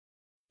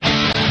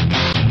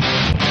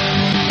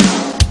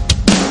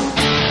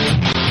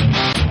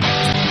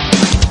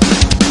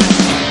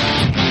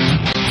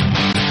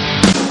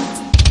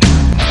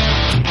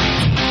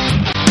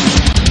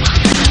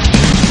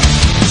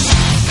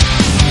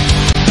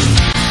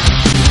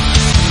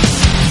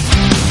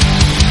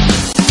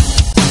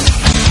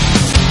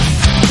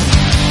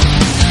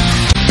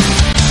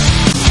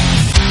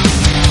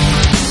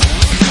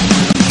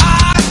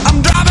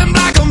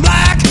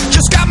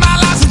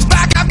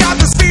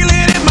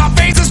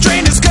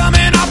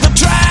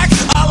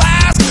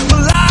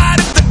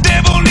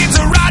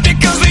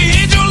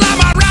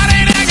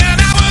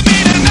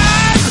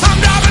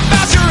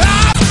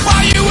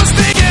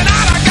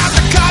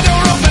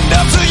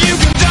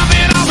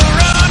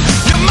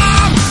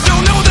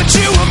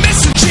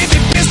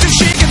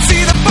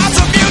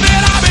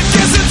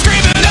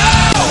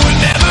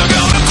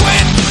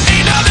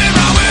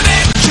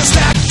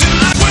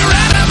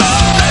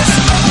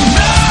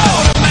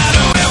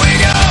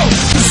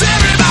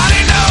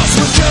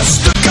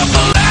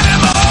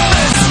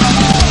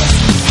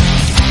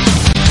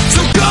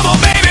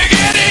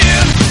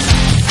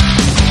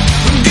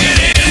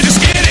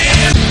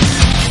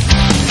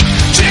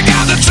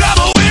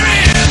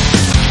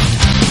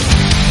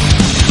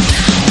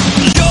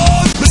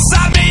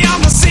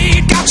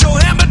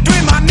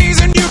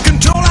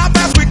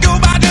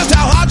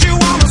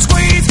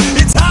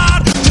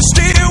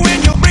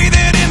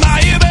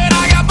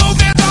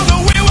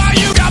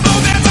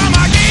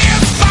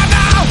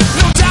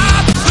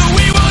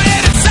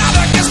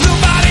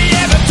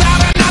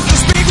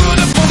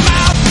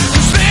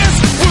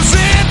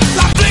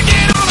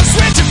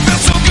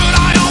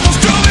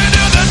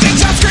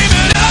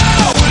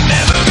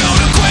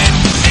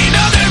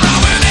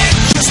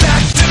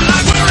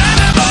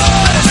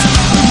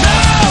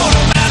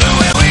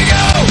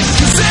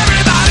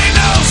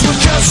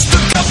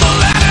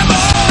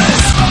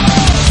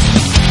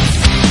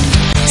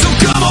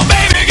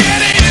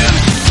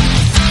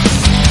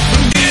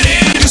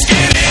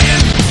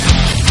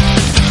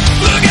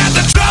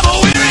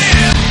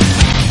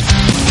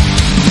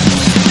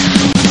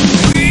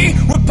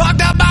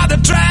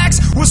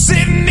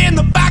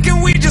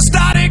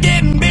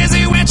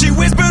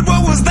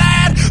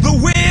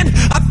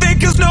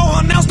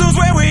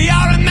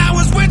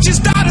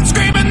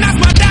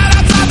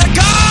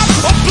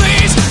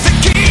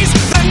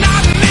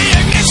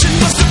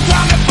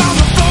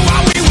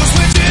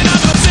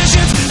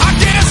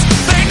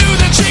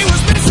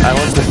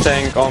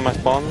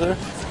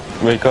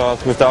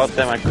because without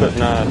them I could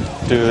not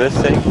do this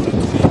thing.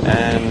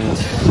 And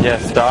yeah,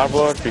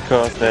 Starboard,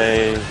 because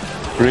they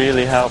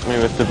really helped me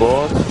with the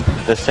board.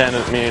 They sent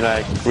it me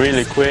like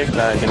really quick,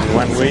 like in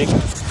 1 week.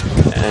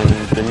 And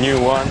the new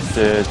ones,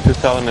 the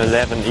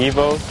 2011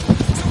 Evos,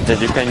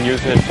 that you can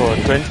use it for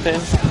twin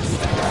spin.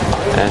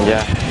 And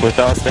yeah,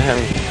 without them,